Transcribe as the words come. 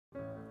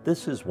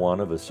This is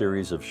one of a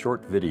series of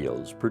short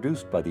videos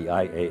produced by the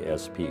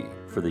IASP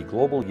for the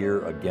Global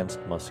Year Against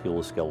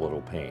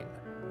Musculoskeletal Pain,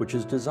 which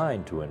is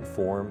designed to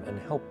inform and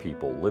help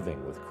people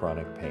living with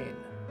chronic pain.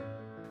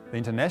 The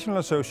International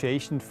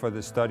Association for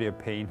the Study of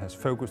Pain has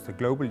focused the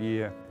Global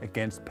Year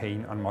Against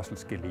Pain on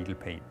musculoskeletal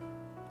pain.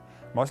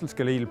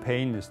 Musculoskeletal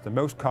pain is the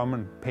most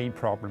common pain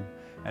problem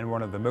and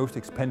one of the most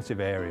expensive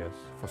areas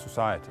for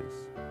societies.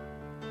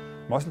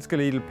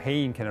 Musculoskeletal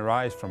pain can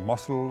arise from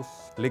muscles,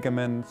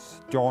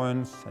 ligaments,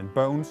 joints and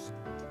bones,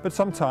 but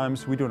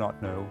sometimes we do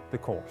not know the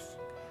cause.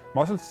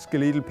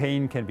 Musculoskeletal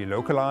pain can be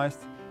localized,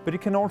 but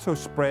it can also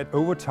spread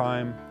over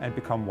time and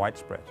become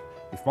widespread.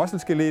 If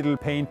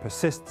musculoskeletal pain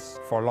persists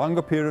for a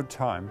longer period of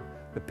time,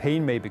 the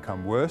pain may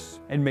become worse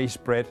and may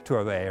spread to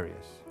other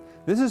areas.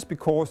 This is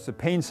because the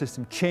pain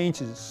system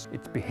changes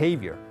its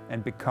behavior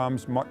and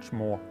becomes much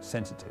more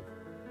sensitive.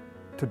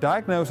 To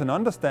diagnose and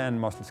understand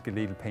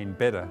musculoskeletal pain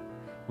better,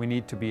 we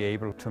need to be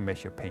able to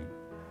measure pain.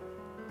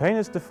 Pain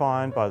is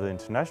defined by the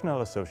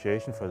International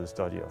Association for the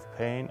Study of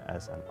Pain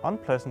as an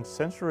unpleasant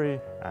sensory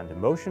and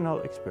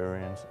emotional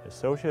experience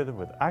associated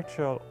with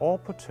actual or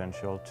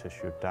potential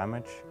tissue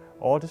damage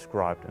or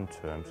described in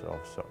terms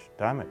of such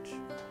damage.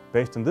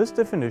 Based on this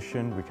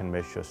definition, we can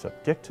measure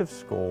subjective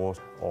scores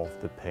of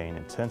the pain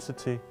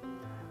intensity.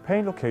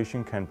 Pain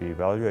location can be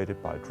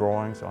evaluated by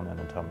drawings on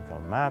anatomical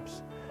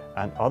maps,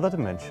 and other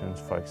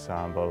dimensions, for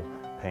example,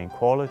 pain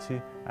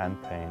quality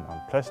and pain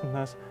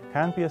unpleasantness,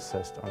 can be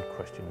assessed on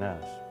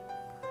questionnaires.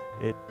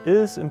 It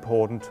is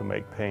important to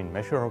make pain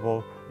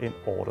measurable in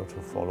order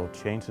to follow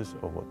changes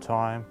over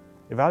time,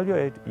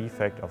 evaluate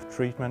effect of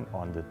treatment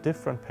on the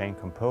different pain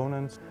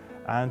components,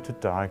 and to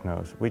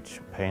diagnose which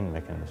pain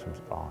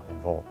mechanisms are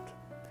involved.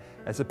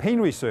 As a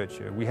pain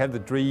researcher, we have the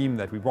dream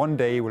that we one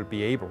day will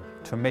be able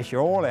to measure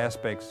all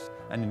aspects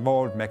and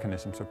involved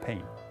mechanisms of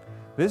pain.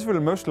 This will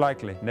most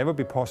likely never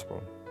be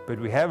possible, but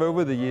we have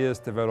over the years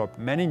developed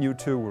many new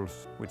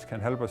tools which can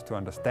help us to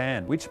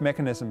understand which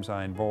mechanisms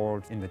are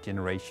involved in the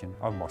generation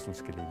of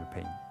musculoskeletal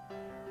pain.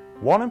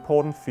 One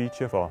important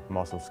feature for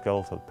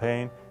musculoskeletal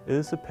pain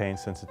is the pain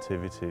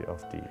sensitivity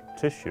of the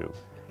tissue.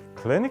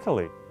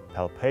 Clinically,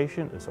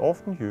 palpation is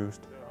often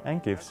used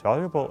and gives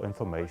valuable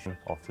information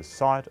of the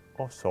site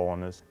of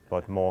soreness,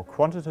 but more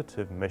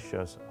quantitative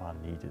measures are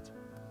needed.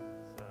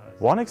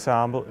 One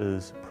example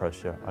is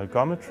pressure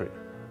algometry.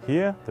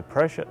 Here, the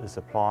pressure is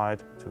applied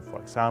to, for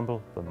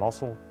example, the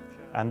muscle,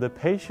 and the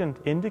patient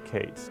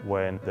indicates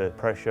when the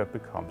pressure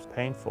becomes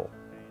painful.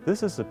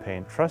 This is the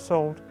pain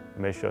threshold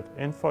measured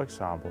in, for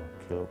example,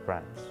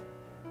 kilograms.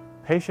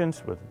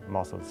 Patients with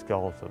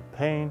musculoskeletal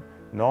pain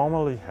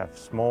normally have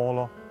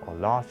smaller or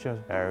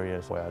larger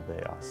areas where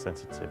they are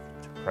sensitive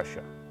to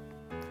pressure.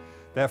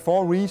 There are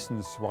 4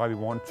 reasons why we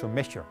want to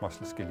measure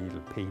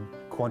musculoskeletal pain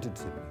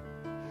quantitatively.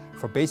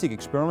 For basic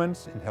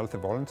experiments in healthy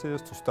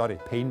volunteers to study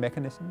pain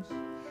mechanisms,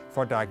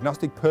 for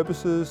diagnostic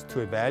purposes to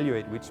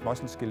evaluate which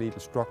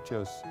musculoskeletal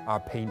structures are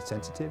pain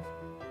sensitive,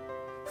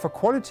 for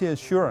quality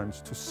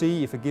assurance to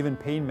see if a given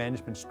pain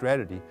management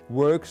strategy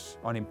works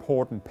on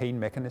important pain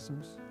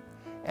mechanisms,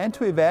 and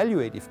to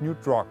evaluate if new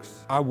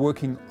drugs are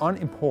working on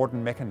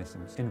important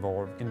mechanisms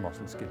involved in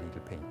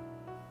musculoskeletal pain.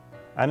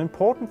 An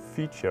important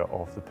feature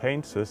of the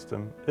pain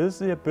system is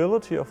the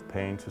ability of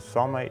pain to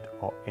summate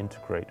or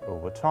integrate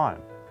over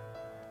time.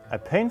 A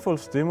painful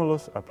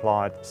stimulus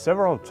applied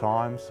several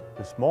times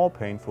is more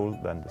painful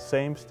than the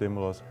same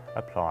stimulus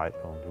applied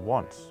only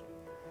once.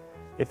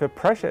 If a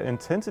pressure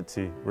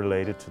intensity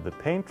related to the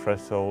pain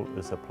threshold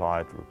is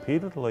applied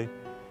repeatedly,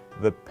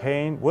 the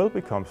pain will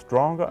become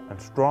stronger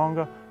and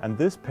stronger, and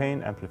this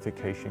pain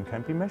amplification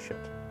can be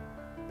measured.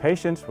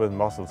 Patients with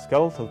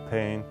musculoskeletal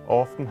pain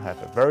often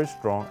have a very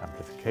strong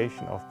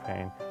amplification of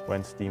pain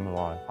when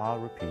stimuli are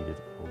repeated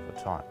over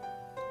time.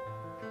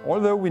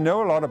 Although we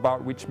know a lot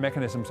about which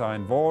mechanisms are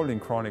involved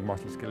in chronic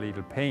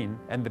musculoskeletal pain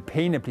and the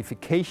pain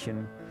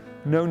amplification,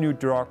 no new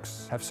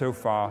drugs have so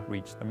far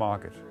reached the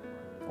market.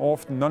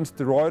 Often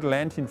non-steroidal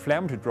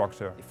anti-inflammatory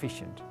drugs are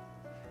efficient,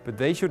 but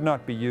they should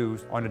not be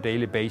used on a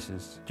daily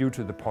basis due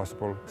to the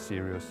possible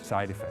serious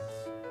side effects.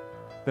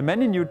 The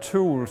many new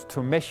tools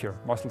to measure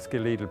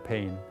musculoskeletal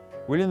pain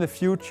will in the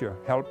future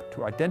help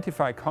to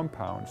identify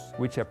compounds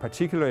which are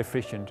particularly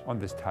efficient on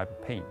this type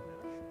of pain.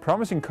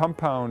 Promising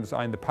compounds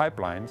are in the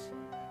pipelines,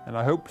 and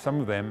I hope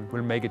some of them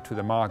will make it to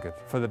the market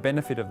for the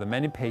benefit of the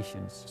many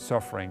patients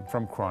suffering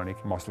from chronic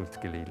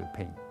musculoskeletal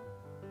pain.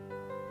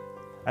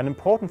 An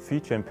important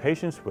feature in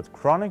patients with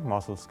chronic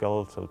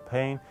musculoskeletal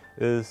pain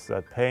is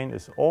that pain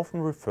is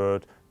often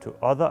referred to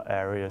other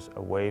areas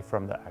away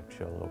from the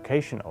actual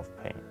location of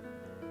pain.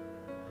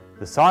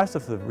 The size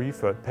of the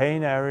referred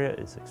pain area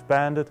is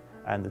expanded,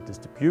 and the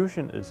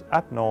distribution is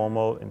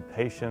abnormal in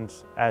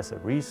patients as a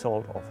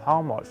result of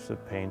how much the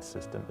pain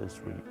system is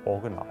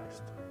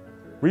reorganized.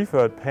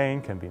 Referred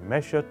pain can be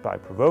measured by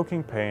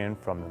provoking pain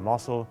from the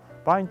muscle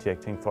by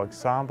injecting, for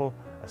example,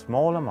 a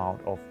small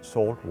amount of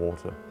salt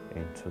water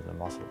into the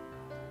muscle.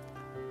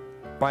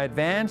 By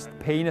advanced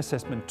pain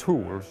assessment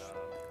tools,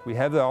 we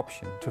have the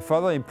option to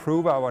further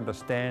improve our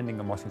understanding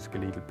of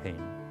musculoskeletal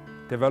pain.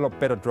 develop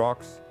better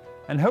drugs,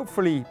 and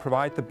hopefully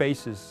provide the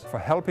basis for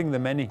helping the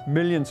many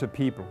millions of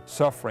people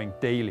suffering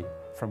daily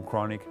from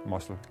chronic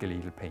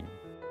musculoskeletal pain.